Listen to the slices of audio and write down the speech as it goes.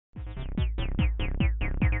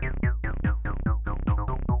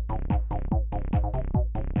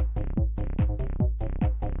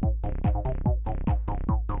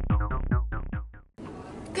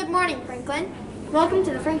morning, Franklin. Welcome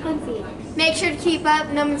to the Franklin Feed. Make sure to keep up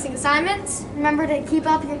no missing assignments. Remember to keep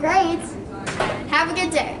up your grades. Have a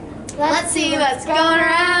good day. Let's see what's going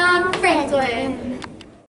around Franklin.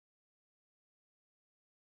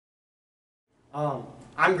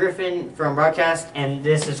 I'm Griffin from Broadcast, and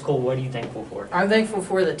this is cool. What are you thankful for? I'm thankful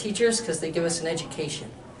for the teachers because they give us an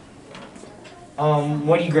education.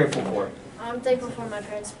 What are you grateful for? I'm thankful for my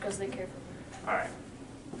parents because they care for me. All right.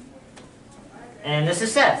 And this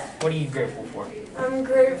is Seth. What are you grateful for? I'm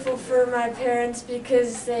grateful for my parents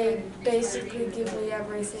because they basically give me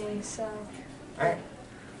everything, so. All right.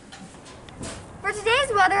 For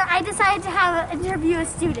today's weather, I decided to interview a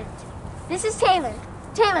student. This is Taylor.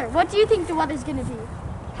 Taylor, what do you think the weather's going to be?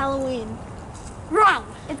 Halloween. Wrong.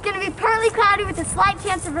 It's going to be partly cloudy with a slight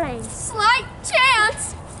chance of rain. Slight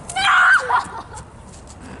chance? No!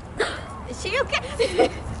 Is she okay?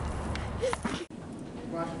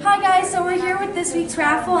 Hi guys, so we're here with this week's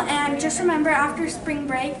raffle, and just remember, after spring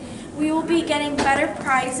break we will be getting better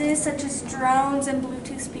prizes such as drones and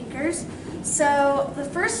Bluetooth speakers. So the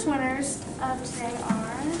first winners of today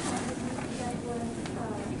are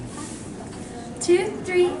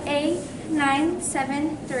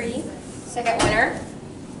 238973. Second winner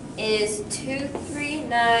is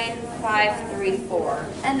 239534.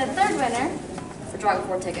 And the third winner For drawing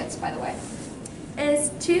 4 tickets, by the way.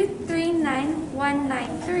 is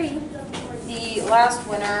 239193. The last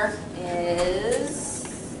winner is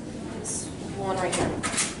this one right here.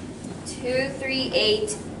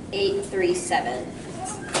 238837.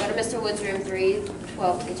 Go to Mr. Woods, room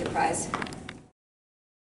 312 to get your prize.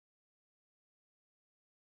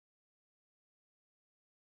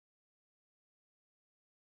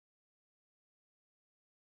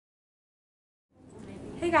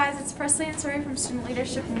 Hey guys, it's Presley and Suri from Student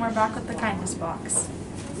Leadership, and we're back with the kindness box.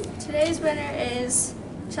 Today's winner is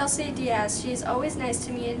Chelsea Diaz. She's always nice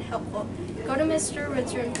to me and helpful. Go to Mr.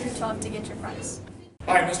 Woods, room 312 to get your prize.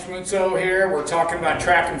 Hi, Mr. Muzzo here. We're talking about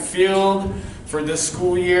track and field for this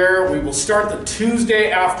school year. We will start the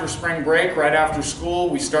Tuesday after spring break, right after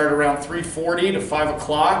school. We start around 3:40 to 5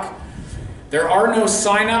 o'clock. There are no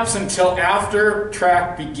sign-ups until after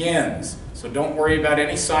track begins, so don't worry about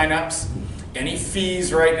any sign-ups, any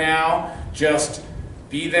fees right now. Just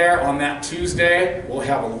be there on that Tuesday. We'll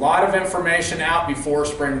have a lot of information out before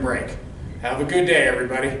spring break. Have a good day,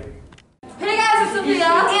 everybody. Hey guys, it's Sophia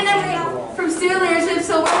and I'm from Student Leadership.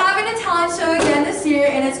 So we're having a talent show again this year,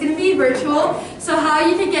 and it's going to be virtual. So how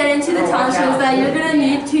you can get into the talent show is that you're going to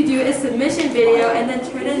need to do a submission video and then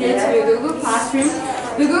turn it into a Google Classroom.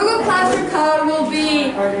 The Google Classroom code will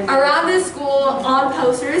be around the school on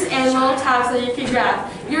posters and little tabs that you can grab.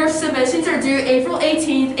 Your submissions are due April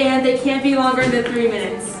 18th, and they can't be longer than 3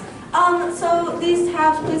 minutes. So these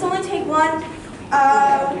tabs, please only take one.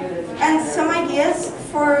 And some ideas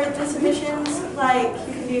for the submissions, like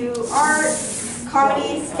you can do art,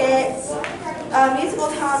 comedy, skits, musical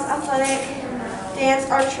talents, athletic, dance,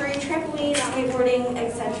 archery, trampoline, skateboarding,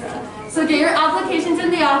 etc. So get your applications in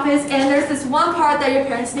the office, and there's this one part that your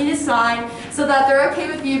parents need to sign so that they're okay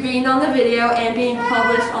with you being on the video and being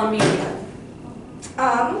published on media.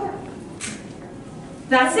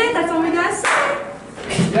 That's it. That's all we got to say.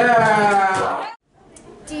 Yeah!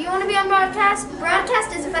 Do you want to be on Broadcast?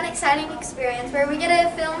 Broadcast is a fun, exciting experience where we get to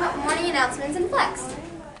film morning announcements and flex.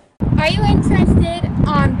 Are you interested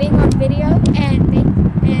on being on video and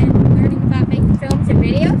learning about making films and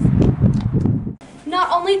videos? Not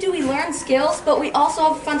only do we learn skills, but we also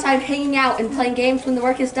have a fun time hanging out and playing games when the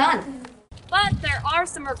work is done. But there are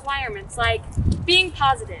some requirements, like being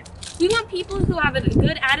positive. We want people who have a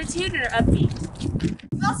good attitude and are upbeat.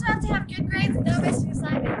 You also have to have good grades and no missing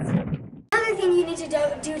assignments. Another thing you need to do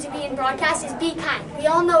to be in Broadcast is be kind. We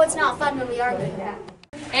all know it's not fun when we argue.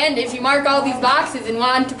 And if you mark all these boxes and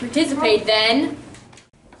want to participate, then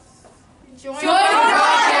join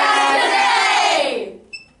Broadcast today!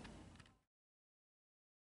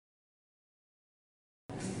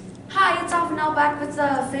 Hi, it's Alphanel back with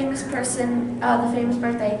the famous person, the famous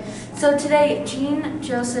birthday. So today, Jean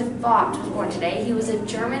Joseph Vogt was born today. He was a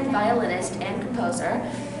German violinist and composer,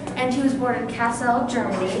 and he was born in Kassel,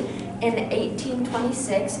 Germany in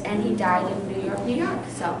 1826, and he died in New York, New York.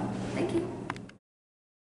 So, thank you.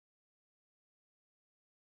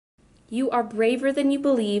 You are braver than you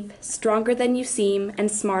believe, stronger than you seem, and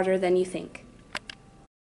smarter than you think.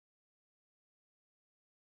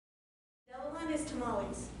 Yellow line is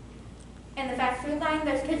tamales. In the fast food line,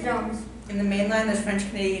 there's Kid Jones. In the main line, there's French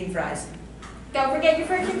Canadian fries. Don't forget your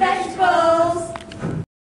fruits and vegetables.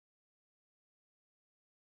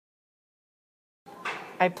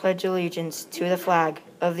 I pledge allegiance to the flag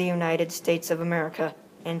of the United States of America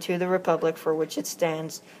and to the republic for which it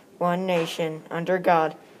stands, one nation, under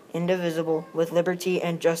God, indivisible, with liberty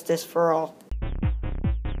and justice for all.